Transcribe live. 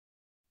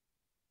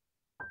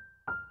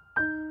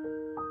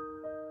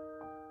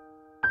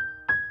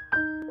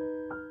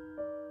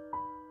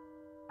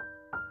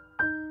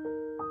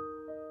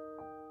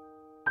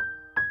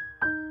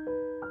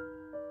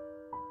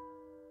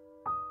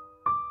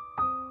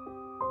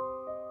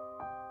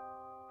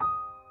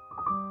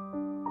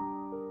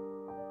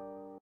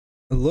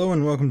Hello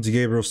and welcome to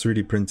Gabriel's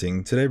 3D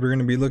Printing. Today we're going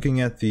to be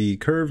looking at the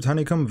curved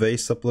honeycomb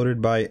vase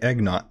uploaded by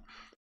BEGGINER.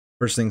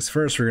 First things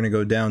first, we're going to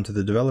go down to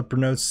the developer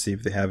notes, see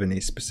if they have any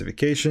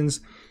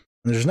specifications.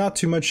 And there's not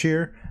too much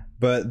here,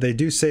 but they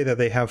do say that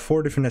they have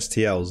 4 different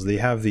STLs. They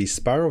have the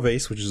spiral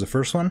vase, which is the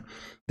first one.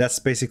 That's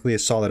basically a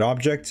solid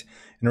object.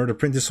 In order to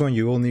print this one,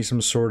 you will need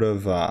some sort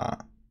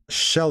of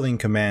shelling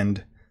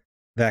command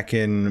that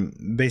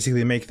can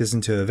basically make this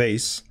into a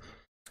vase.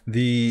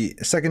 The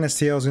second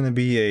STL is going to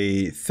be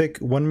a thick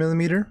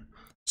 1mm,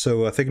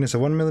 so a thickness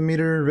of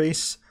 1mm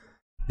vase.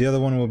 The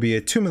other one will be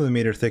a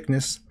 2mm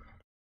thickness.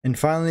 And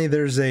finally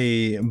there's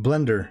a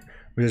blender,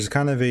 which is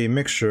kind of a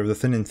mixture of the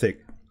thin and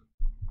thick.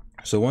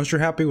 So once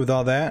you're happy with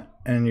all that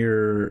and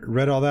you're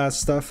read all that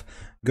stuff,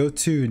 go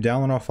to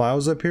download all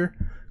files up here,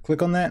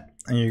 click on that,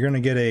 and you're going to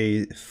get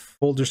a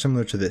folder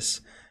similar to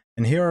this.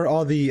 And here are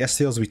all the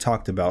STLs we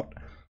talked about.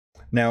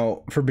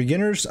 Now for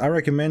beginners, I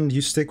recommend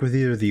you stick with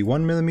either the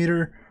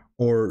 1mm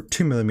or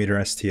 2mm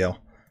STL.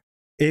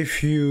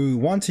 If you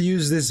want to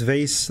use this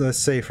vase, let's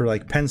say for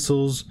like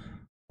pencils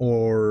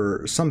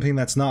or something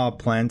that's not a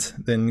plant,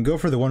 then go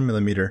for the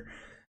 1mm.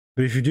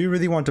 But if you do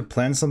really want to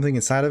plant something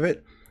inside of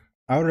it,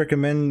 I would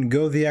recommend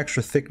go the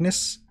extra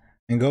thickness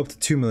and go up to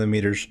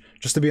 2mm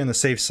just to be on the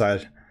safe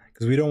side,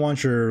 because we don't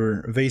want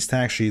your vase to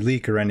actually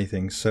leak or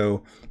anything.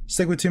 So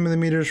stick with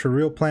 2mm for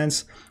real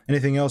plants.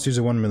 Anything else, use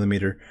a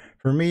 1mm.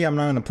 For me, I'm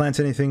not going to plant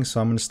anything,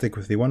 so I'm going to stick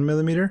with the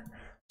 1mm.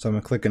 So I'm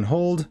going to click and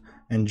hold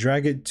and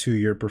drag it to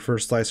your preferred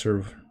slicer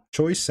of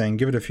choice and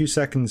give it a few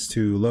seconds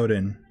to load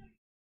in.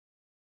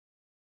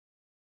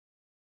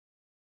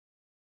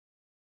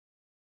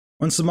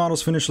 Once the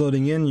model's finished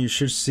loading in, you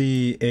should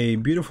see a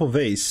beautiful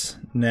vase.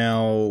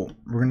 Now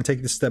we're going to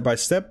take this step by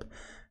step,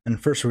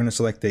 and first we're going to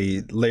select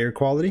a layer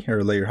quality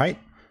or layer height.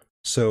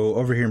 So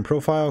over here in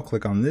profile,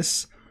 click on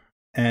this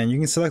and you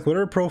can select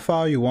whatever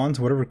profile you want,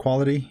 whatever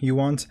quality you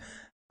want.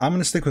 I'm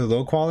going to stick with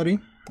low quality,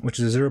 which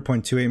is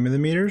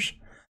 0.28mm.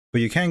 But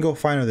you can go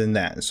finer than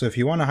that. So if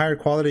you want a higher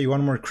quality, you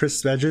want more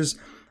crisp edges,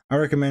 I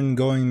recommend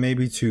going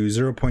maybe to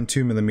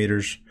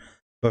 0.2mm.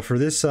 But for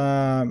this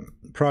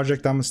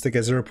project, I'm gonna stick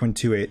at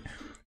 0.28. If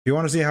you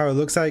want to see how it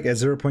looks like at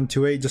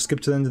 0.28, just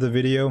skip to the end of the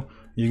video.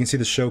 You can see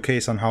the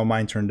showcase on how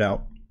mine turned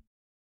out.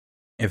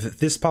 If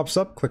this pops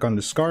up, click on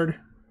discard.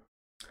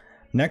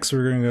 Next,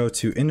 we're gonna go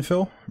to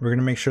infill. We're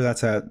gonna make sure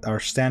that's at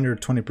our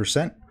standard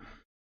 20%.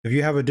 If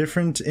you have a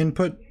different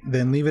input,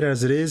 then leave it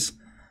as it is.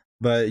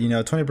 But, you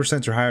know,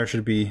 20% or higher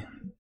should be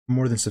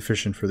more than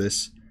sufficient for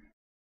this.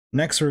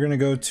 Next, we're going to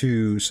go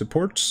to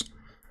supports.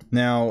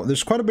 Now,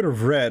 there's quite a bit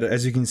of red,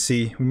 as you can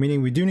see,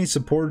 meaning we do need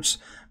supports.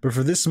 But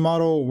for this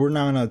model, we're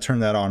not going to turn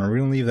that on, or we're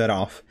going to leave that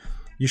off.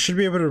 You should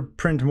be able to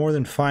print more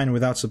than fine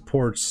without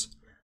supports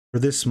for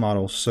this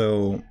model.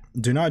 So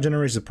do not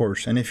generate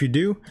supports. And if you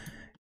do,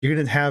 you're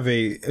going to have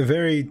a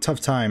very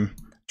tough time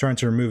trying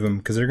to remove them,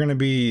 because they're going to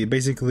be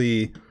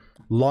basically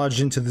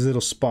lodged into these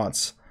little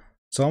spots.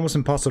 So almost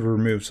impossible to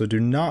remove, so do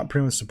not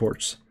print with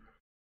supports.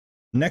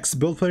 Next,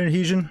 build plate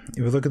adhesion.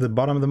 If we look at the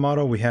bottom of the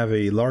model, we have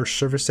a large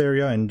surface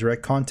area in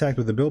direct contact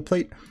with the build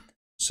plate.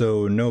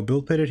 So no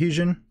build plate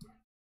adhesion.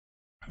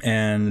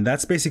 And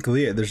that's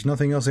basically it. There's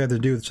nothing else you have to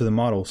do to the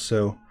model.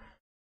 So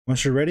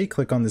once you're ready,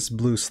 click on this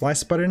blue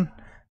slice button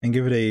and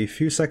give it a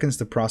few seconds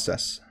to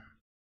process.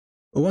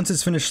 Once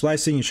it's finished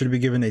slicing, you should be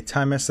given a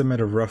time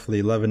estimate of roughly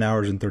 11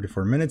 hours and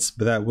 34 minutes,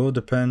 but that will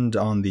depend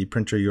on the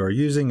printer you are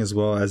using as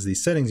well as the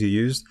settings you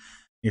used.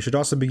 You should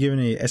also be given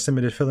an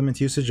estimated filament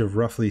usage of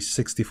roughly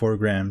 64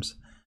 grams.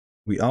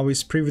 We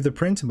always preview the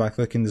print by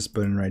clicking this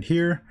button right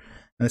here.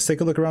 And let's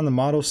take a look around the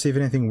model, see if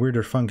anything weird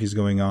or funky is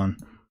going on.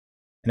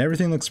 And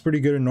everything looks pretty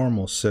good and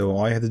normal, so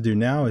all you have to do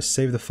now is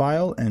save the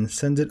file and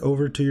send it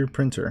over to your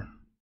printer.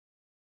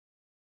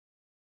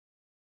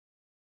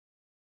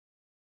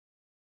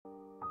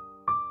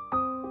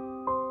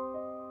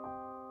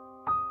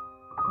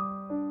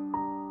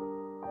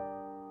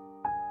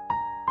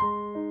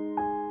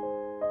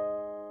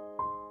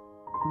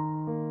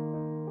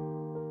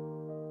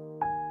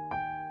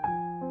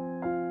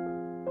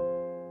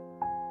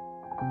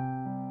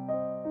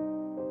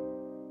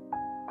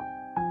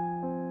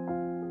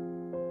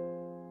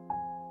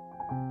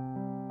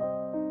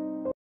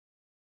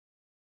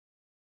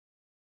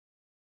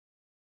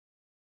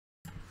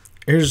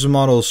 Here's the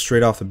model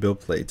straight off the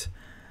build plate.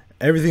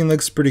 Everything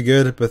looks pretty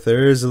good, but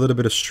there is a little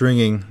bit of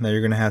stringing that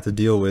you're going to have to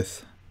deal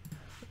with.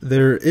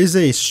 There is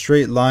a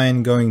straight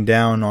line going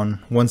down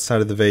on one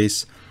side of the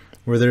vase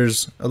where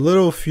there's a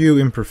little few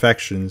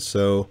imperfections,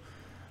 so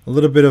a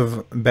little bit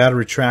of bad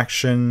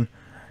retraction,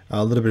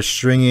 a little bit of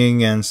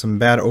stringing, and some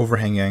bad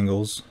overhang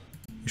angles.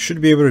 You should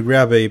be able to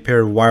grab a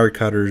pair of wire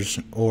cutters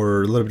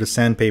or a little bit of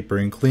sandpaper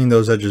and clean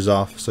those edges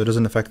off so it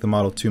doesn't affect the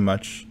model too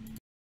much.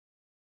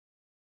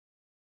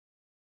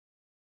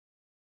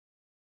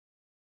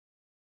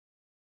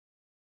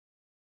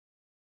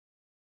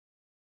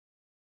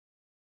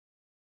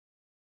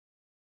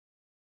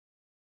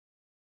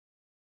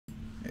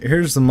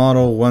 Here's the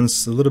model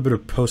once a little bit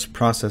of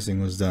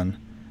post-processing was done.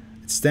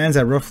 It stands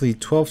at roughly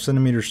 12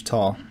 centimeters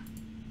tall.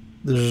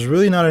 There's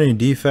really not any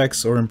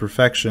defects or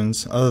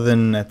imperfections other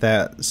than at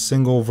that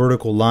single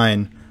vertical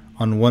line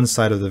on one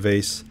side of the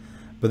vase,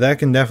 but that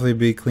can definitely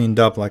be cleaned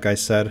up like I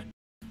said.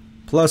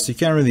 Plus you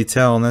can't really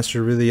tell unless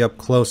you're really up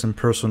close and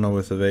personal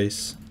with the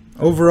vase.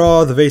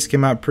 Overall the vase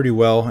came out pretty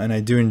well and I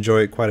do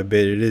enjoy it quite a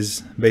bit. It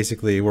is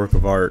basically a work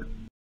of art.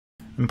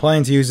 I'm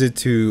planning to use it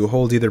to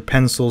hold either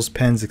pencils,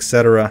 pens,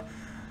 etc.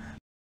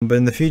 But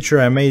in the future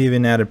I may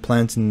even add a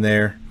plant in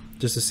there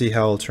just to see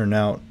how it'll turn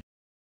out.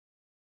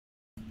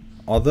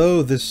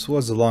 Although this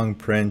was a long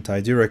print,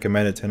 I do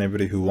recommend it to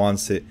anybody who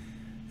wants it.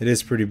 It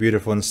is pretty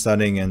beautiful and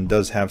stunning and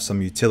does have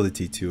some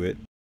utility to it.